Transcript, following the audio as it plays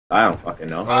I don't fucking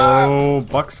know. Oh,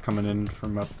 Buck's coming in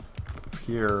from up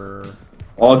here.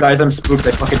 Oh, guys, I'm spooked.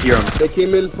 I fucking hear them. They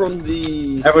came in from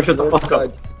the Everyone shut the north fuck side.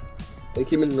 up. They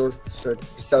came in the north side,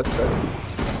 south side.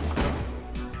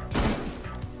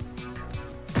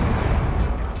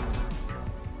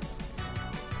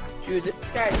 Dude,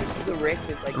 this guy just the Rick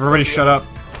is like. Everybody shut up.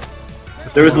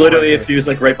 There was literally a fuse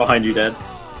like right behind you, Dad.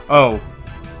 Oh.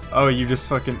 Oh, you just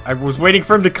fucking... I was waiting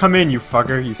for him to come in, you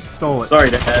fucker. You stole it. Sorry,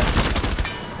 Dad.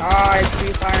 Ah, it's free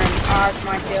firing. Ah, it's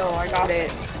my kill. I got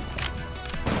it.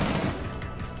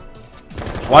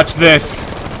 Watch this.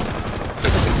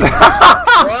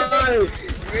 Why?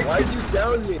 Why'd you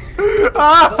down me?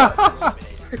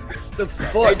 The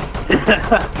fuck?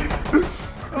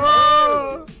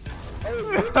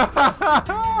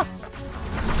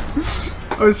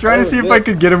 I was trying to see if I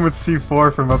could get him with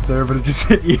C4 from up there, but it just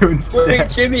hit you instead. Wait,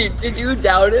 Jimmy, did you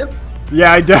down him?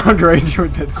 Yeah, I downed Ranger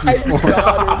with that I C4.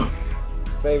 shot him.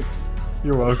 Thanks.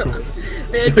 You're welcome. Man,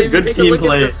 Jimmy, Good take a team look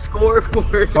play. at the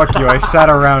scoreboard. Fuck you, I sat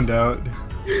around out.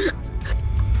 Jimmy,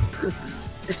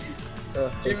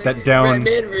 That down-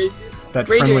 man, That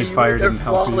Ranger, friendly you fire are didn't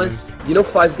help flawless. You know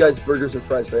Five Guys Burgers and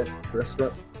Fries, right? The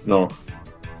restaurant. No,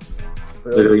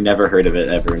 Really? literally never heard of it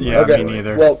ever. in my Yeah, life. Okay. me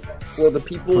neither. Well, the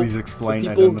people. Please explain.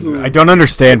 the I people don't, who- I don't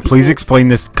understand. the Please people- explain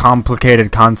this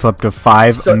complicated concept of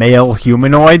five So- male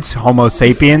humanoids, Homo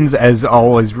sapiens, as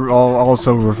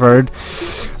also referred,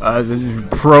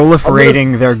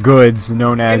 proliferating their goods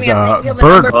known as Jimmy, I think you have a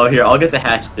burger. number- Oh, here, I'll get the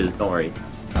hatches. Don't worry.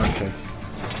 Okay.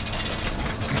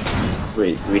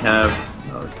 Wait, do we have?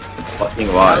 Oh, fucking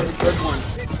That why? was a good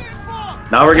one.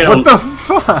 Now we're gonna. What the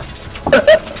fuck?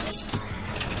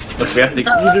 Look, we have to.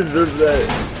 You deserve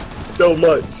that so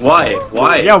much. Why?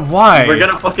 Why? Yeah, why? We're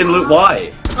gonna fucking loot.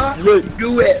 Why? Look,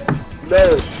 Do it.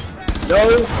 no,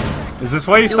 no, Is this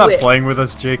why you Do stopped it. playing with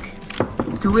us, Jake?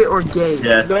 Do it or gay.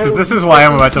 Yeah. no. Because this is why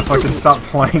I'm about to fucking stop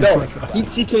playing No, with us. he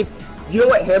TK. You know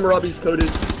what Hammurabi's code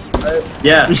is?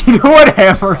 Yeah. You know what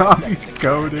Hammurabi's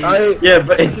code is? Yeah,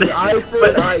 but it's. an eye for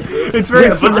an eye, dude. It's very Yeah,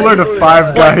 but similar to I-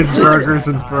 Five Guys Burgers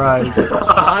and Fries.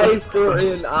 Eye for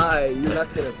an eye. You're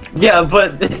not gonna. Yeah,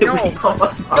 but No. we don't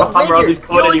No, Hammurabi's Ranger,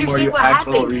 code you anymore, understand you what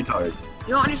actual happened. retard.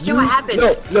 You don't understand what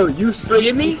happened. No, you straight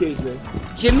Jimmy? TK'd me.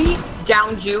 Jimmy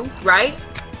downed you, right?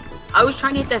 I was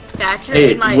trying to hit the Thatcher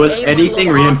Hey, and my was aim anything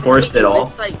a little off, reinforced and at all?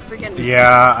 It's like freaking...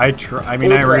 Yeah, I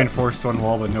mean, I Okay. reinforced one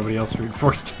wall, but nobody else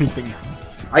reinforced anything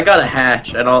else. I got a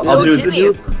hatch, and I'll Yeah, do.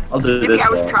 Jimmy, I'll do Jimmy, this. I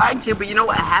was wall. trying to, but you know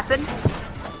what happened?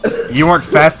 You weren't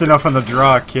fast enough on the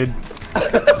draw, kid.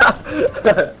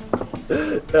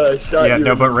 Shot Yeah, you.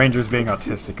 no, but Ranger's being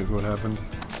autistic is what happened.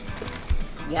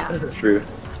 Yeah. True.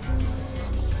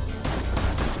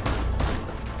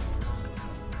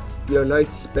 Yo,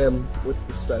 nice spam with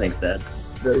the spaz. Thanks, Dad.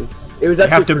 Very. It was You actually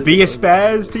have to pretty be a good.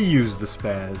 spaz to use the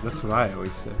spaz. That's what I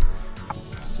always say.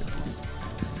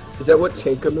 Is that what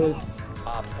Chanka made?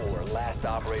 Op 4, last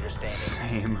operator standing.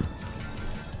 Same.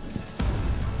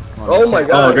 Come on, Oh I my can't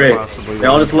God. Oh, great. possibly They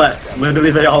all win. just left.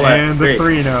 Literally, they all left. And the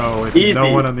Great. 3-0 with Easy.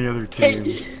 no one on the other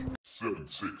team. 7,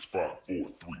 6, 5, 4, 3,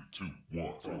 2, 1.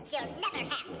 You'll never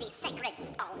have the sacred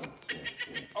stone.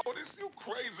 Oh, this you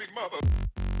crazy mother.